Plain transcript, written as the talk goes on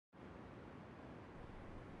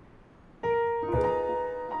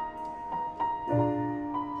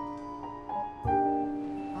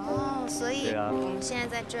们现在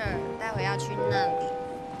在这儿，待会要去那里。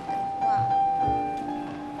哇！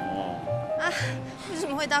哦。啊，为什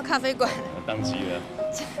么会到咖啡馆？宕机了。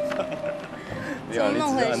没有，你只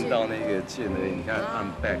是按到那个键而已，你看按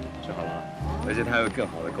back 就好了。而且它有更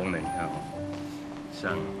好的功能，你看哦，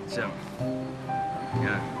像这样，你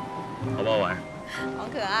看好不好玩？好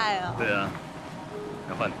可爱哦。对啊，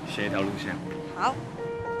要换选一条路线。好。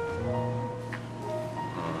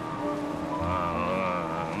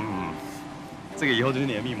这个以后就是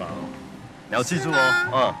你的密码哦，你要记住哦。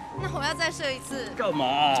嗯。那我要再设一次。干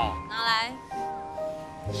嘛？拿来。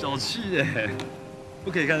小气耶，不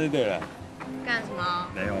可以看就对了。干什么？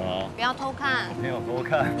没有啊。不要偷看。没有偷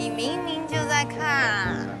看。你明明就在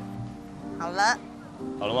看。好了。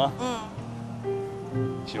好了吗？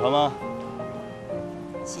嗯。喜欢吗？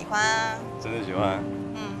喜欢啊。真的喜欢？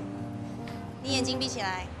嗯。你眼睛闭起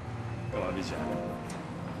来。干嘛闭起来？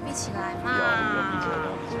闭起来嘛。不要闭起来，不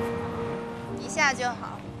要闭起来。一下就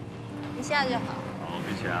好，一下就好。好，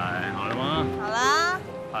闭起来，好了吗？好了。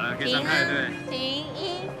好了，可以张开，对。停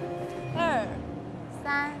，1、2、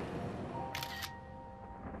3。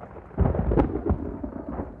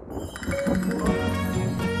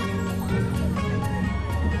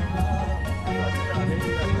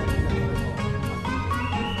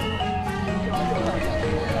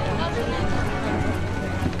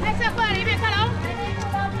哎，这过来里面看喽。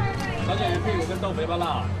小姐，屁股跟豆腐要不要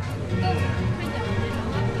辣？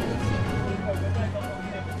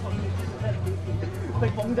食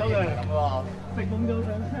風州嘅咁喎，食風州想。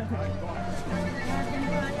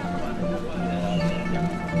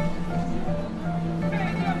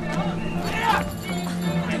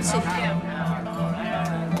对不起。还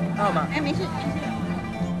好吗？哎，没事没事。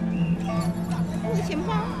那是钱包。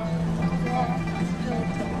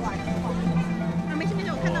啊，没事没事，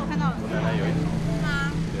我看到了。我奶奶有一条。是吗？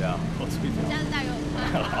对啊，我出一条。下次带给我看。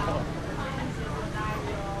好。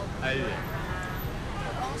哎呀。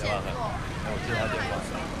风险做。那我借他电话。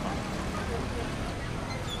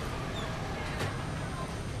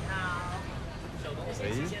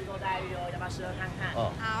提前做待遇哦，要不要试喝看看？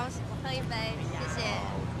哦，好，我喝一杯，谢谢。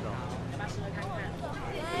要不要试喝看看？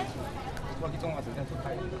我去中华酒店出差。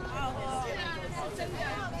来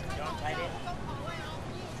一点。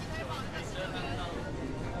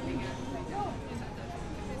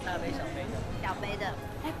大杯、小杯的。小杯的。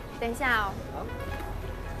哎，等一下哦。好。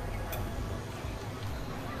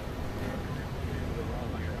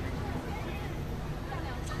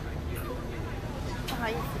不好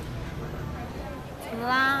意思。怎么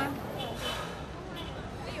啦？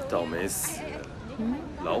倒霉死了！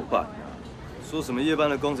老板说什么夜班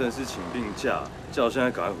的工程师请病假，叫我现在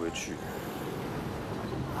赶快回去。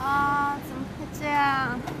啊，怎么会这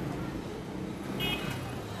样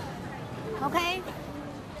 ？OK，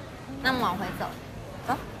 那我们往回走。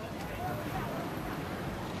走。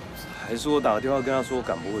还是我打个电话跟他说我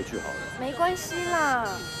赶不回去好了。没关系啦，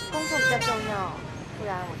工作比较重要，不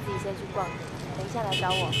然我自己先去逛，等一下来找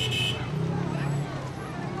我。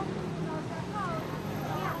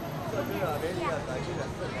那我跟你讲，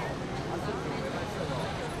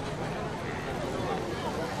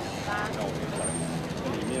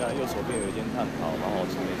里面啊右手边有一间炭烤，蛮好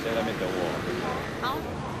吃的，你在那边等我。好，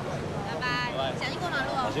拜拜。小心过马路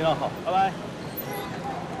哦。小心哦，好，拜拜。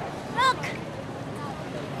Look。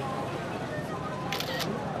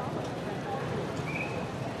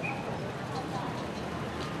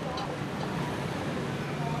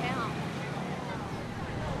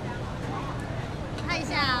看一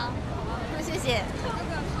下哦，谢谢。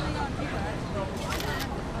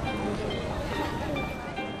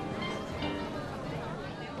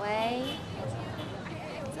喂，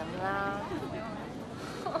怎么啦？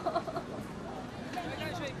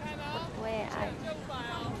我也爱你。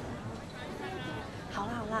好啦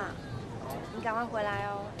好啦，你赶快回来哦。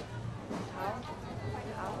好，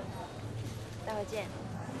好，待会见。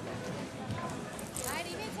来，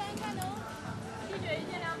里面看一看哦。鸡卷一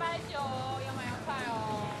件290哦，要买要快哦。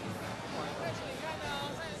快请看哦，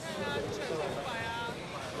看一看啊，鸡卷1500啊。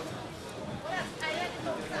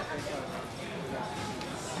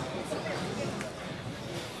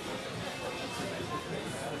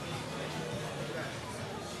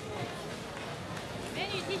美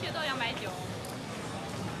女 T 恤都290。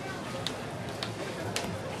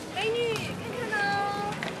美女，看看哦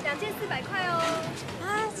，2件400块哦。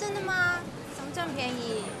啊，真的吗？怎么这么便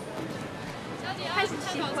宜？开始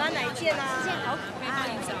喜欢哪一件啊？这件好可爱。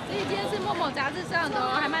这一件是陌陌杂志上的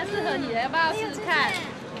哦，还蛮适合你的，要不要试试看？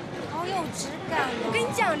好有质感哦。我跟你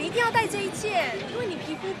讲，你一定要带这一件，因为你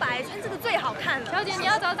皮肤白，穿这个最好看了。小姐，你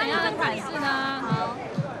要找怎样的款式呢？好，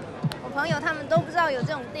我朋友他们都不知道有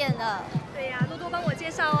这种店的。对呀，多多帮我介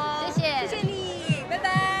绍哦。谢谢，谢谢你。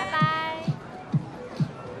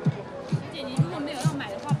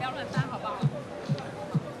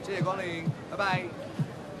临，拜拜。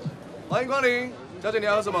欢迎光临，小姐你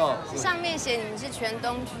要喝什么？上面写你们是全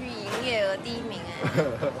东区营业额第1名哎，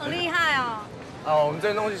好厉害哦！哦，我们这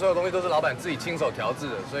边东西所有东西都是老板自己亲手调制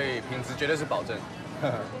的，所以品质绝对是保证。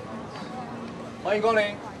欢迎光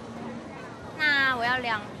临。那我要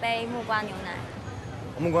2杯木瓜牛奶。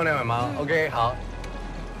木瓜牛奶吗？OK， 好。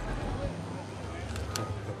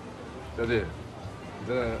小姐，你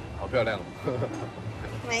真的好漂亮。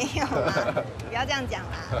没有啦，不要这样讲啦。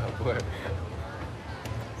不会。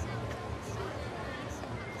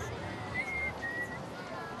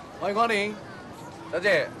欢迎光临，小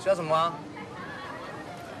姐需要什么吗？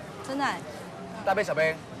真的？大杯、小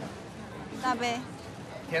杯？大杯。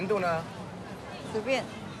甜度呢？随便。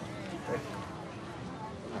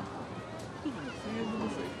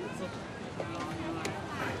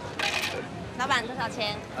老板多少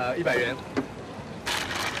钱？100元。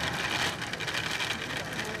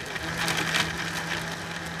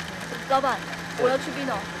老板，我要去冰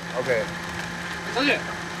哦。OK。小姐，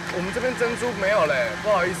我们这边珍珠没有嘞，不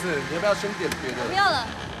好意思，你要不要先点别的？不要了。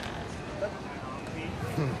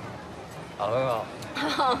好，很好。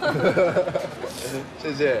好。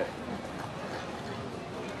谢谢。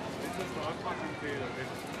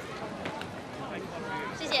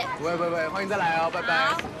谢谢。不会不会，欢迎再来哦，拜拜。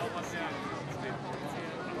好。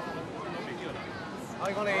欢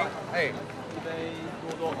迎光临。哎，一杯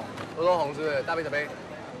多多红。多多红是不是？大杯小杯？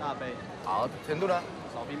大杯。好，甜度呢？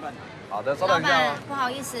少冰半糖。好的，稍老等一下哦。板，不好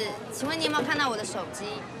意思，请问你有没有看到我的手机？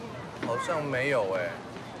好像没有哎。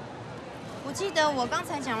我记得我刚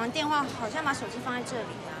才讲完电话，好像把手机放在这里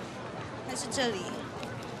啊，还是这里？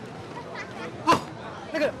哦，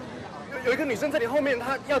那个有一个女生在你后面，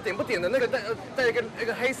她要点不点的那个戴一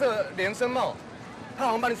个黑色连身帽，她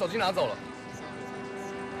好像把你手机拿走了。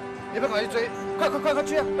你要不要赶快去追？快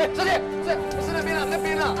去啊！哎，小姐，不是那边了，那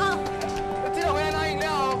边了。啊，记得回来拿饮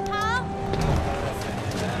料哦。好。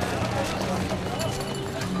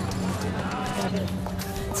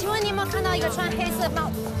请问你有没有看到一个穿黑色帽？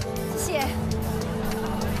谢谢。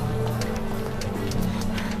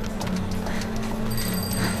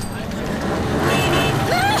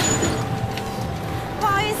不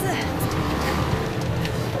好意思。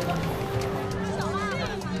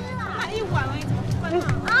买1碗而已，怎么分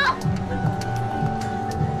啊？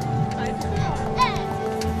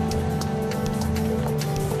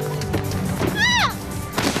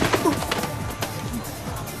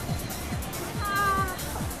啊！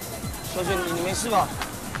小姐，你没事吧？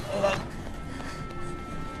来。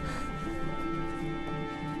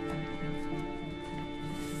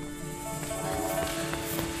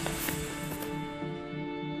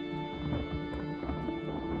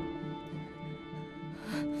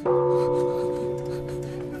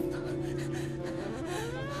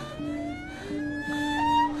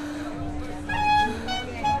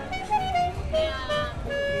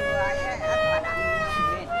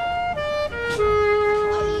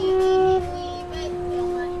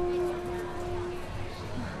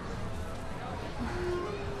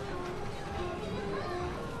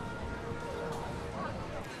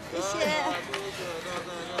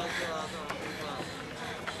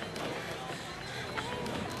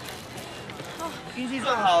运气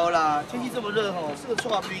算好了啦，天气这么热吼，是个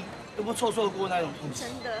臭冰，又不臭锅那种。真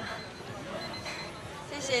的，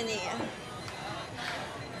谢谢你。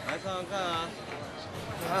来看看啊，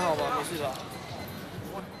还好吧，没事吧？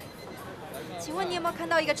请问你有没有看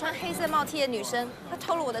到一个穿黑色帽 T 的女生？她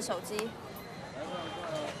偷了我的手机。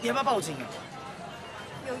你要不要报警啊？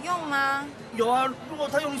有用吗？有啊，如果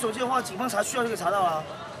他用你手机的话，警方查需要就可以查到啦。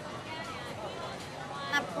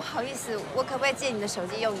那不好意思，我可不可以借你的手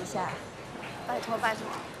机用一下？拜托拜托。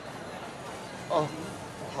哦，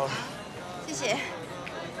好了。谢谢。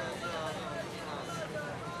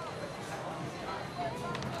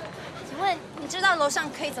请问你知道楼上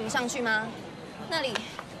可以怎么上去吗？那里，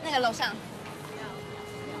那个楼上。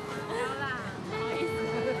不要啦，不好意思。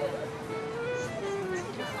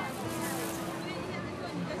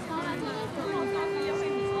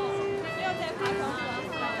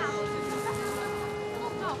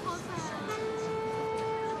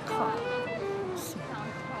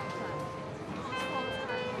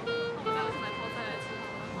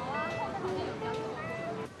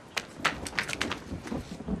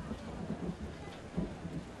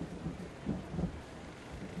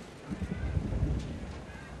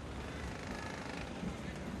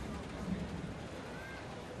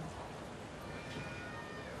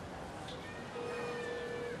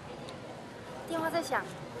电话在响。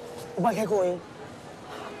我帮你开扩音。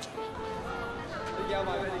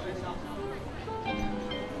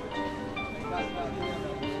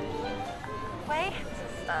喂，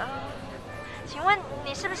请问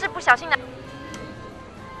你是不是不小心拿？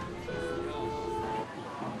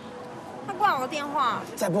他挂我电话。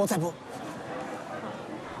再拨再拨。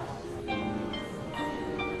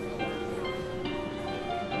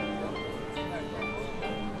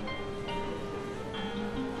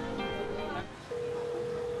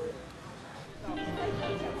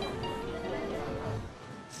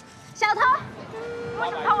小偷，你为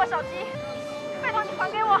什么偷我手机？拜托你还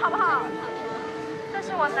给我好不好？这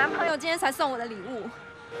是我男朋友今天才送我的礼物。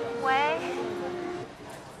喂，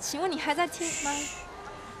请问你还在听吗？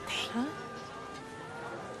啊？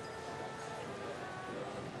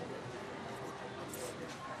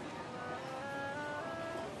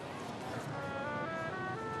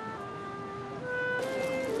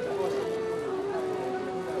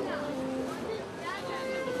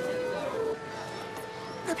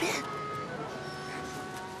那边。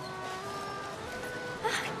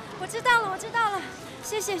我知道了，我知道了，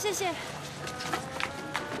谢谢谢谢。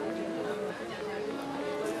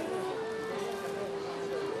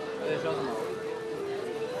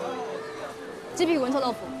鸡屁股跟臭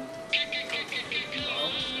豆腐。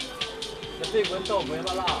这屁股跟豆腐要不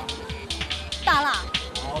要辣？大辣。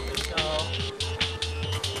好，等一下哦。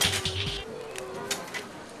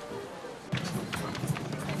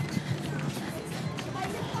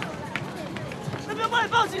那边帮你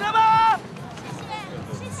报警了吗？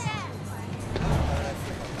谢谢。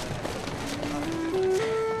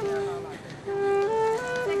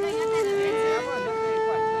再看看在哪边。这一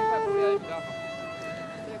块布料比较好。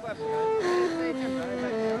这一块布料，这一片布料再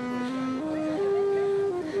给他做一下。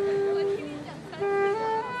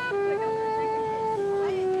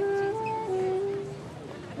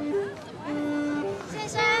先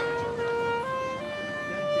生，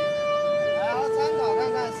还要参考看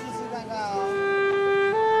看，试试看看哦。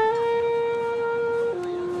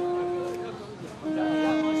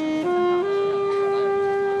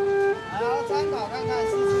还要参考看看，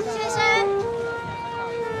试试看看。先生，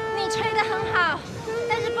你吹得很好，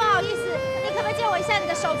但是不好意思，你可不可以借我一下你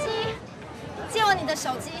的手机？借我你的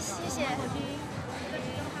手机，谢谢。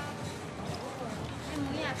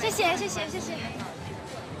谢谢谢谢谢谢。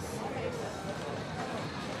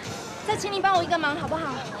再请你帮我一个忙好不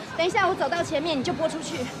好？等一下我走到前面你就拨出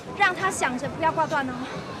去，让他响着，不要挂断哦。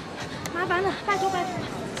麻烦了，拜托拜托。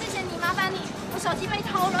谢谢你，麻烦你，我手机被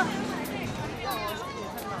偷了。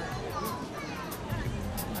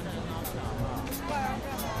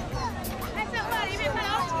还剩快里面快哦。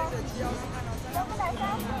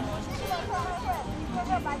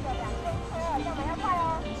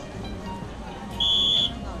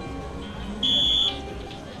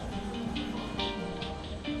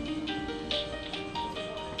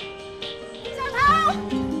小偷！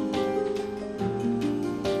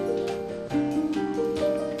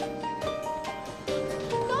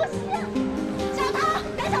狗屎！小偷，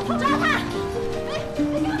赶小偷抓他！哎，那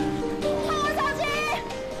个，偷我手机！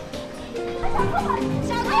小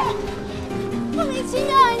偷，莫名其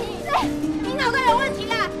妙啊你！你脑袋有问题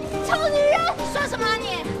啦！臭女人，说什么啊你？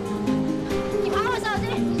你还我手机！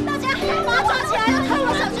大家把他抓起来，要偷我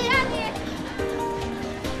手机啊你！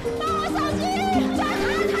放我手机！抓他，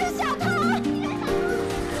他是小偷！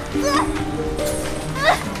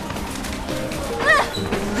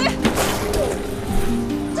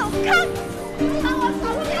走开！放我手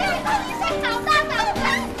机！你想找大走开！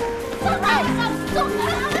走开！走开！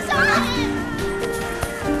我的手机！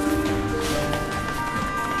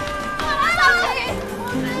放我手机！我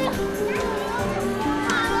没有。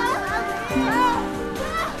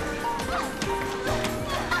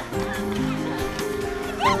你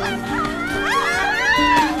不要害怕！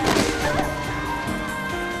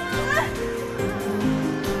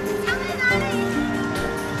藏在哪里？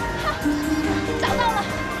找到了！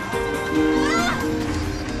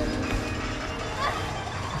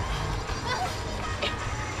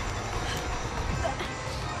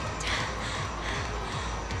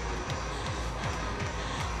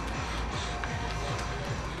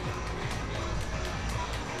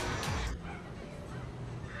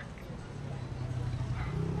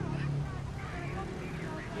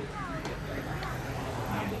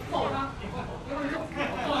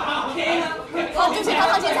我就是高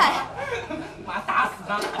汤青菜。把他打死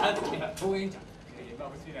他！我跟你讲，你爸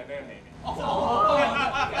不进来那个妹妹。哦，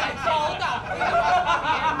超大，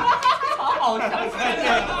超好笑！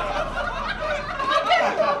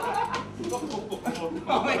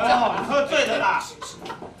我喝醉了啦！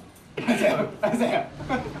拍谁？拍谁？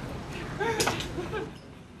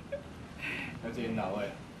小姐，你哪位？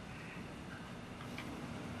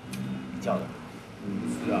你叫的？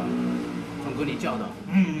是啊，总哥你叫的。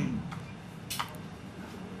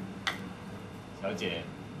小姐，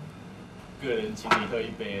个人请你喝一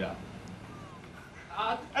杯啦。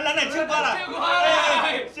啊，咱来唱歌啦！唱歌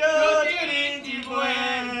小酒饮一杯，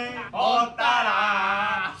好大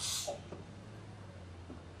啦！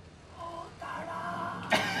好大啦！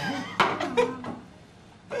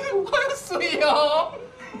好水哦！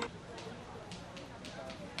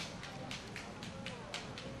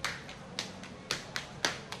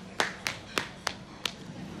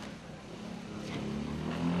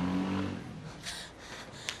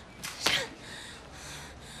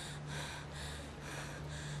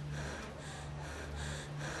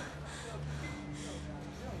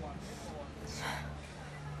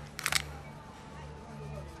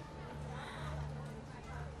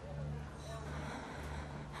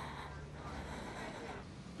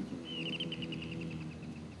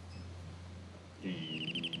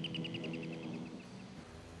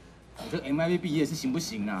这 MIB 毕业是行不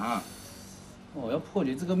行啊？哈，哦，要破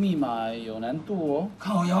解这个密码有难度哦。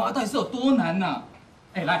靠腰啊，到底是有多难呐？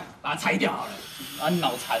哎，来把它拆掉好了。啊，你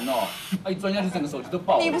脑残哦！一钻下去，整个手机都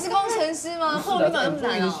爆了。你不是工程师吗？破密码那么难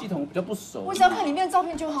这个哦。系统比较不熟。我只要看里面的照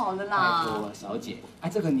片就好了拜啦。托，小姐，哎，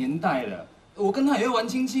这个年代了，我跟他也会玩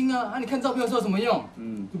亲亲啊。啊，你看照片有时候有什么用？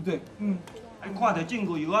对不对？看到证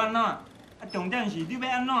据又安怎？啊，重点是你要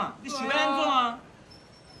安怎？你想要安怎啊？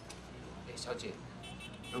哎，小姐，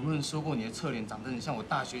有没有人说过你的侧脸长得很像我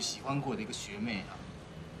大学喜欢过的一个学妹啊？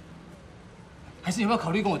还是有没有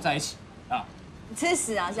考虑跟我在一起啊？你吃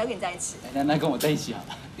屎啊！谁要跟你在一起？那跟我在一起好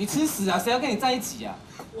了。你吃屎啊！谁要跟你在一起啊？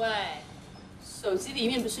喂，手机里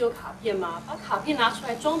面不是有卡片吗？把卡片拿出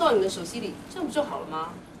来装到你的手机里，这样不就好了吗？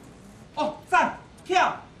哦，赞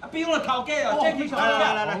跳！啊，不用了，头家哦，这去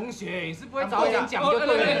来，同学，你是不会早一点讲就对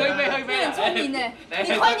了。喝一杯，喝一杯。你很聪明呢，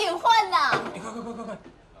你快点换啦！快！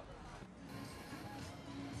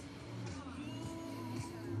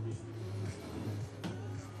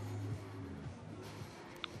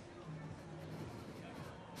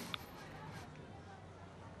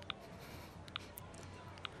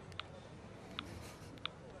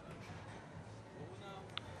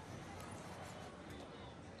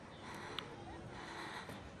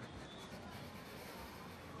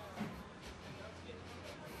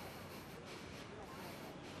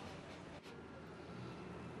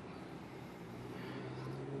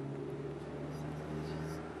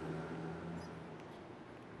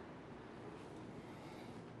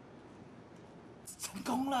成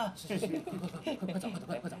功了！快找！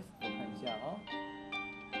我看一下哦。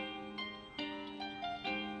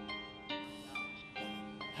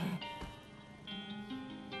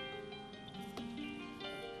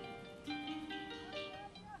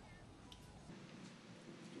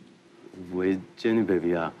喂，Jenny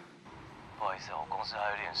baby 啊，不好意思，我公司还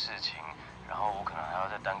有点事情，然后我可能还要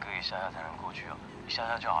再耽搁一下下才能过去哦，一下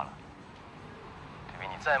下就好了。baby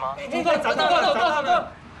你在吗？找到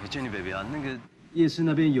了！哎，Jenny baby 啊，那个夜市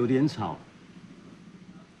那边有点吵，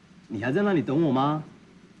你还在那里等我吗？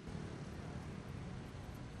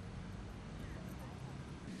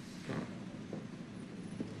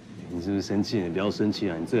你是不是生气？你不要生气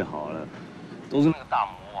啊，你最好了，都是那个大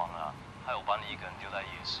魔王啊，害我把你一个人丢在夜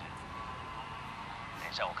市。等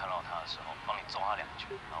一下我看到他的时候，帮你揍他2拳，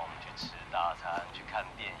然后我们去吃大餐，去看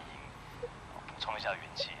电影，补充一下元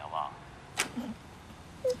气，好不好？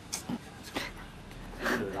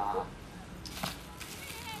是啦。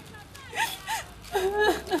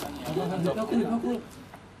不要哭了！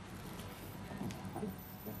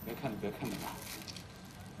别看了啦。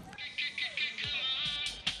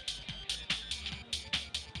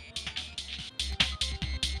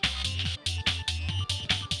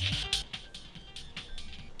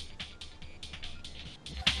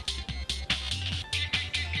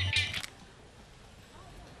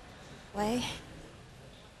喂，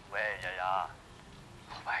雅雅，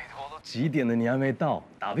拜托，都几点了，你还没到，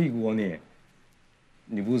打屁股哦你！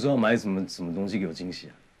你不是说要买什么东西给我惊喜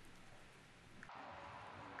啊？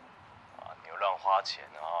啊，你又乱花钱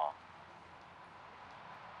哦！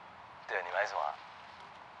对，你买什么啊？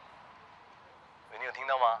你有听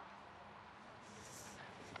到吗？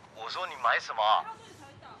我说你买什么？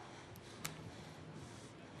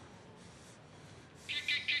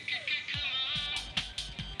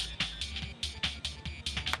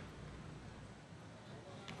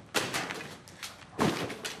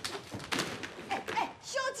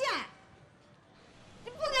小姐，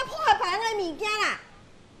你不能破坏别人的物件啦！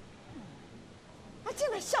啊，这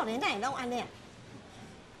个少年哪会拢安尼？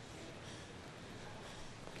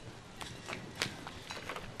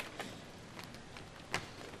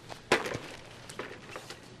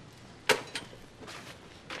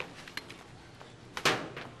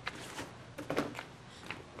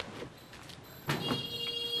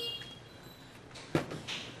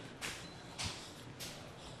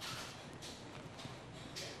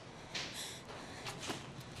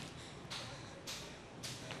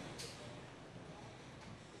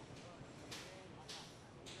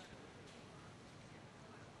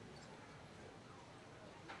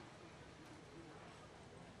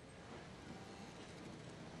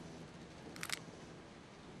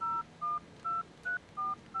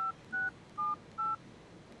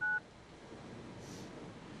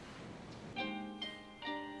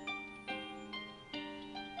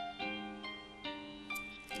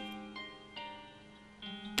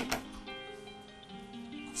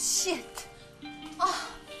 shit！ 啊！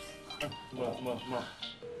怎么了？怎么了？怎么了？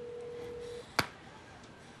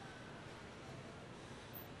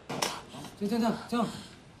这样，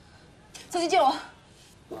手机借我。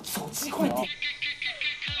手机快点！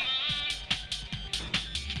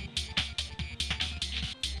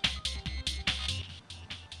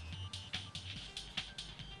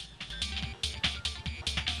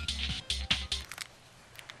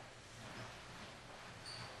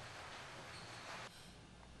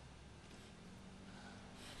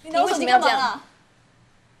你拿我手机干嘛啦？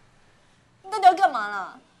你到底要干嘛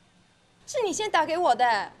啦？是你先打给我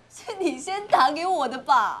的，是你先打给我的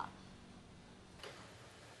吧？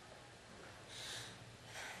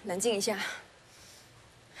冷静一下。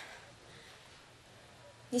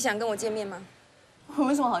你想跟我见面吗？我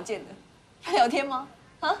有什么好见的？要聊天吗？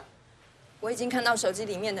啊？我已经看到手机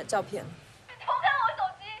里面的照片了。你偷看我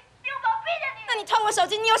手机，你有毛病啊你！那你偷我手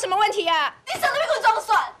机，你有什么问题啊？你省得给我装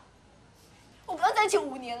蒜！我们要在一起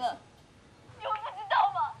5年了，你会不知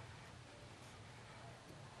道吗？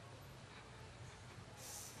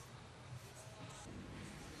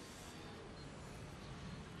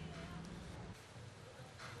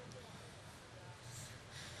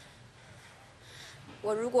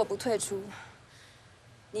我如果不退出，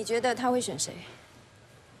你觉得他会选谁？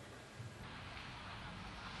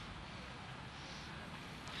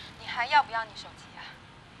你还要不要你手机啊？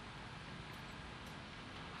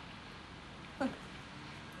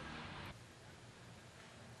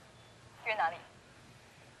约哪里？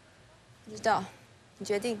不知道，你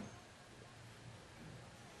决定。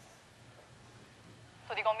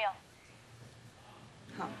土地公庙。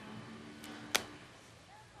好。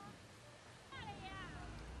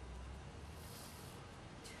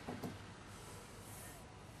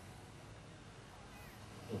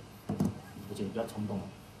我姐，你不要冲动了。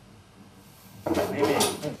妹妹。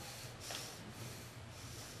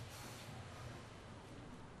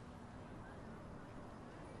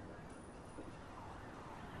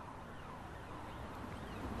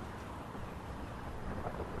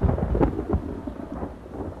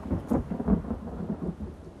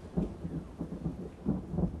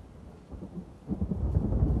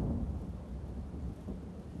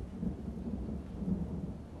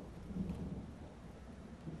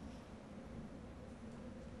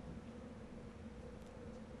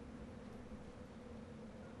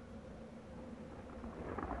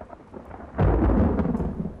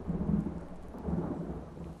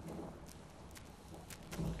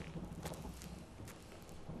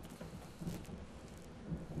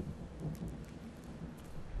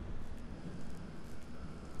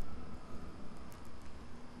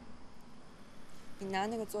你拿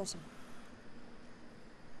那个做什么？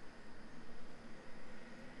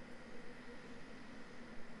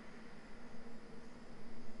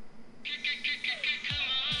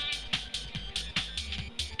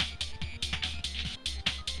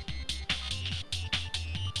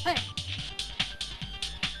嘿，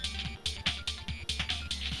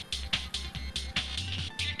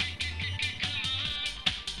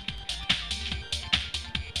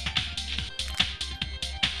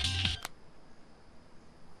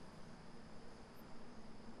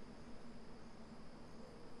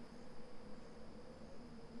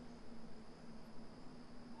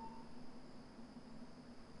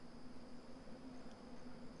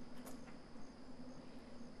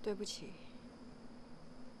对不起，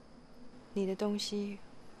你的东西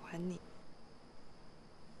还你。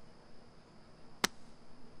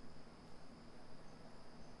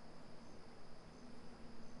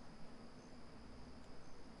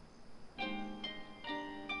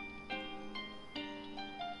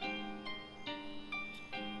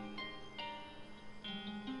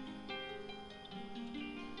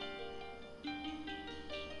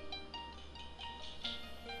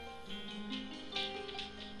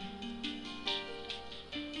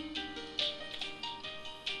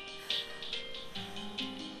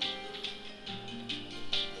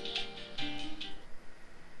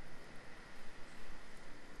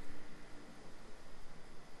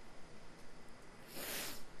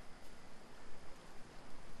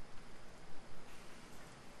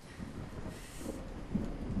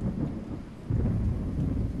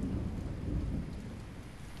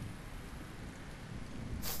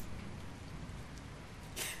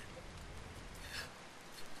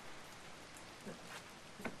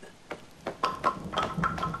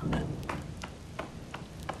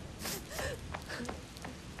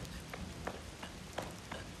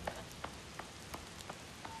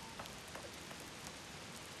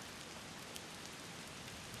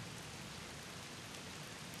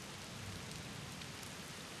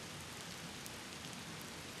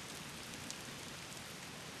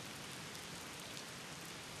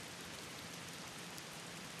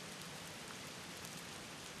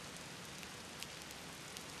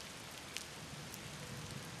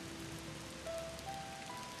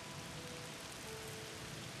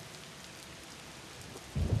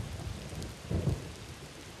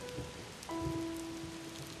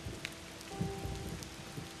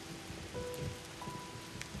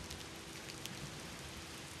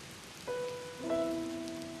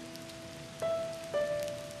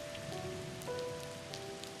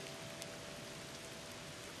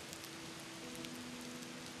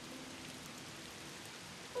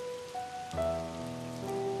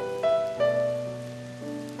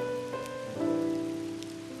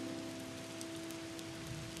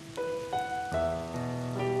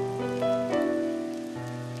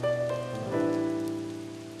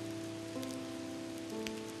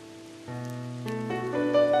拜。